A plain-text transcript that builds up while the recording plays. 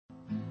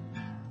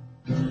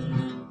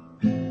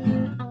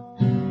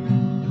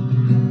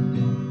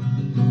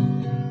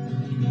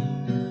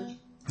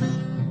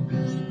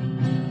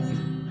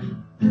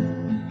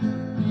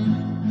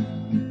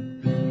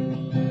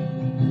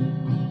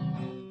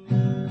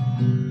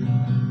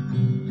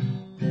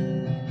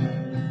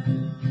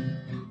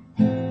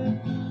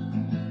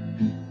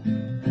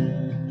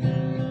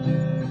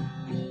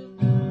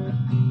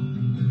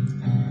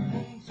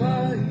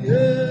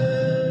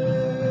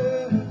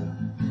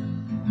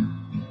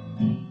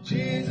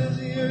Jesus,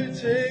 you're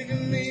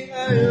taking me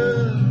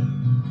higher.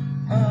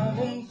 I'm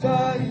on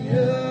fire.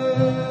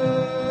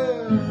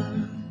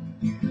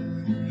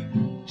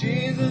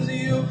 Jesus,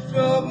 you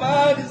felt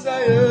my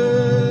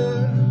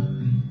desire.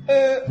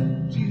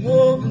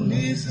 Jehovah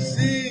needs to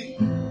see.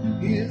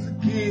 He's the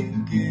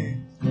King of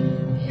Kings.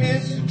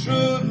 It's the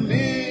truth to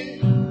me.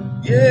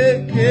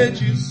 Yeah,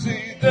 can't you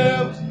see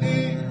that was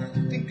me?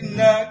 Thinking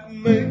I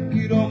can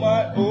make it on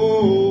my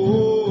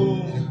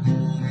own.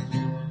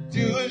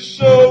 Till it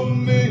showed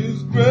me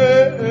His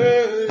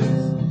grace.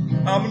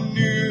 I'm a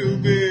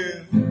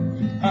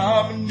newbie.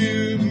 I'm a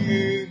new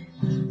me.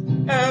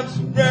 I'm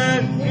so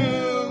brand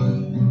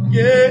new.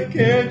 Yeah,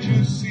 can't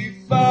you see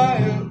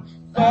fire,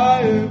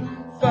 fire,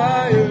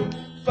 fire,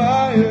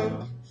 fire,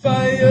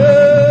 fire?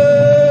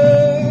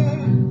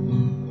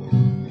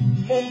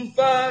 I'm on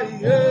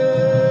fire.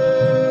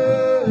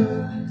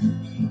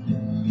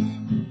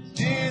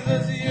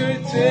 Jesus, you're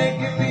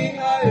taking me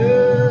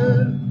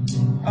higher.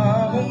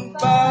 I'm on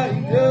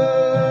fire.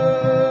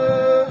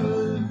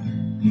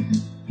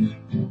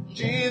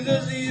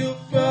 Jesus, you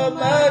felt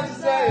my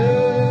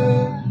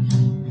desire.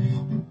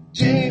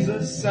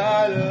 Jesus,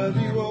 I love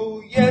you,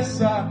 oh yes,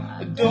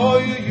 I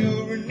adore you.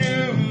 You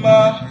renew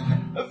my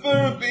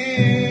very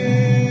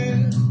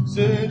being.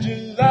 Said you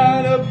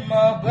light up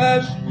my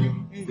passion, you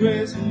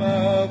embrace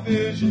my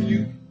vision.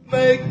 You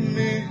make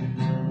me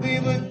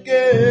live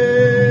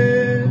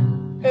again.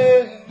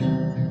 Hey,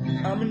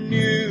 I'm a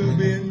new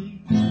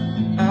being,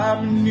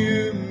 I'm a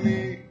new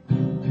me.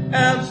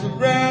 I'm so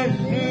brand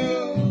new.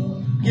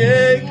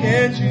 Yeah,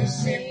 can't you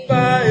see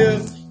fire,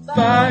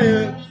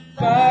 fire,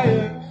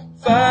 fire,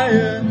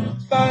 fire,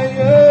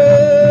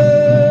 fire?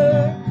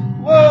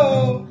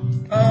 Whoa,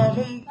 I'm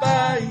on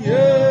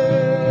fire.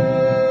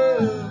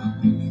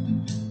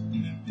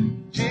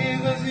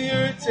 Jesus,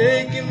 you're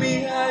taking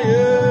me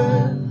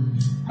higher.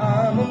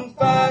 I'm on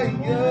fire,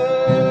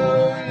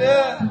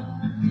 yeah.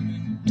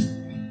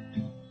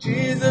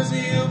 Jesus,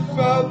 you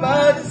felt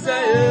my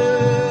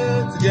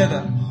desire.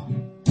 Together.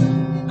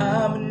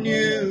 I'm a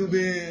new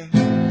being,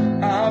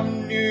 I'm a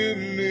new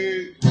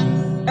me,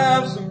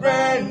 I'm so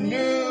brand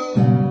new.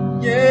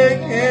 Yeah,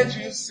 can't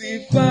you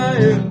see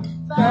fire,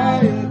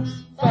 fire,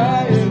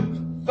 fire,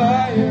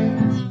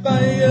 fire,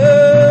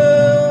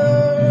 fire?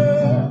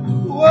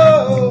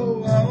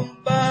 Whoa, I'm on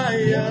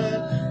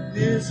fire,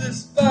 this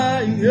is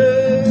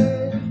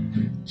fire.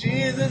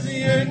 Jesus,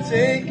 you're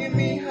taking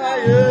me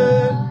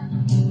higher.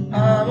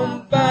 I'm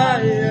on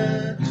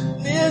fire,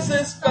 this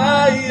is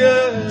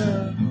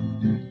fire.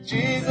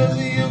 Jesus,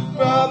 you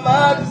brought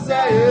my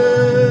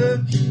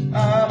desire.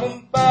 I'm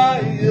on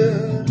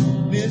fire,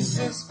 this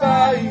is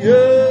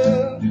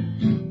fire.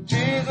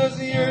 Jesus,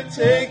 you're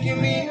taking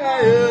me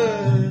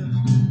higher.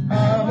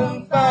 I'm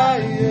on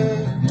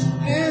fire,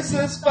 this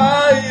is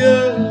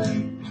fire.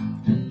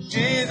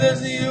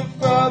 Jesus, you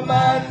brought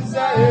my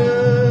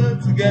desire.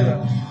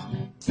 Together.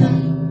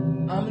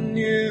 I'm a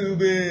new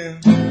being,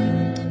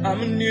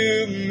 I'm a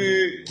new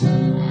me.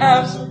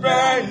 I'm so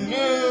brand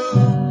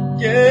new.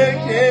 Yeah,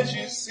 can't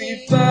you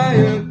see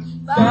fire,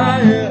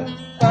 fire,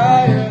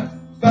 fire,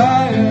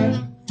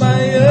 fire,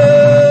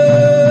 fire?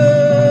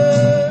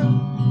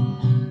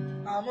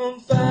 I'm on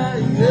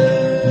fire.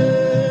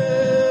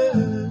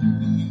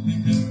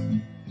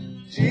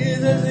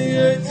 Jesus,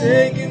 you're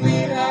taking me